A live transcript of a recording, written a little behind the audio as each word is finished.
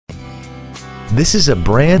This is a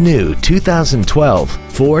brand new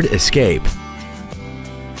 2012 Ford Escape.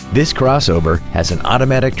 This crossover has an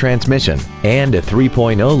automatic transmission and a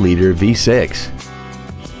 3.0-liter V6.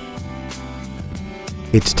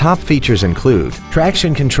 Its top features include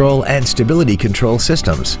traction control and stability control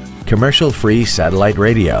systems, commercial-free satellite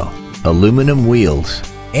radio, aluminum wheels,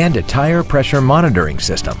 and a tire pressure monitoring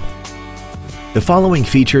system. The following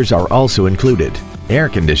features are also included: air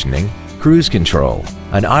conditioning, cruise control,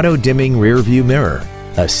 an auto-dimming rear-view mirror,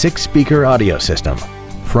 a 6-speaker audio system,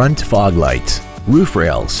 front fog lights, roof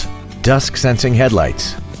rails, dusk-sensing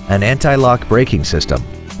headlights, an anti-lock braking system,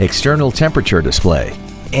 external temperature display,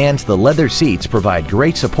 and the leather seats provide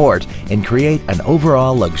great support and create an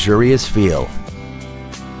overall luxurious feel.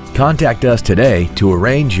 Contact us today to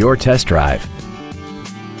arrange your test drive.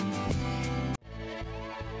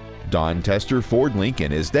 Don Tester Ford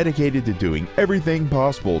Lincoln is dedicated to doing everything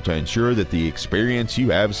possible to ensure that the experience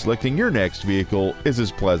you have selecting your next vehicle is as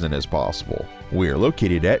pleasant as possible. We are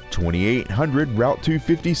located at 2800 Route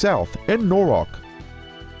 250 South in Norwalk.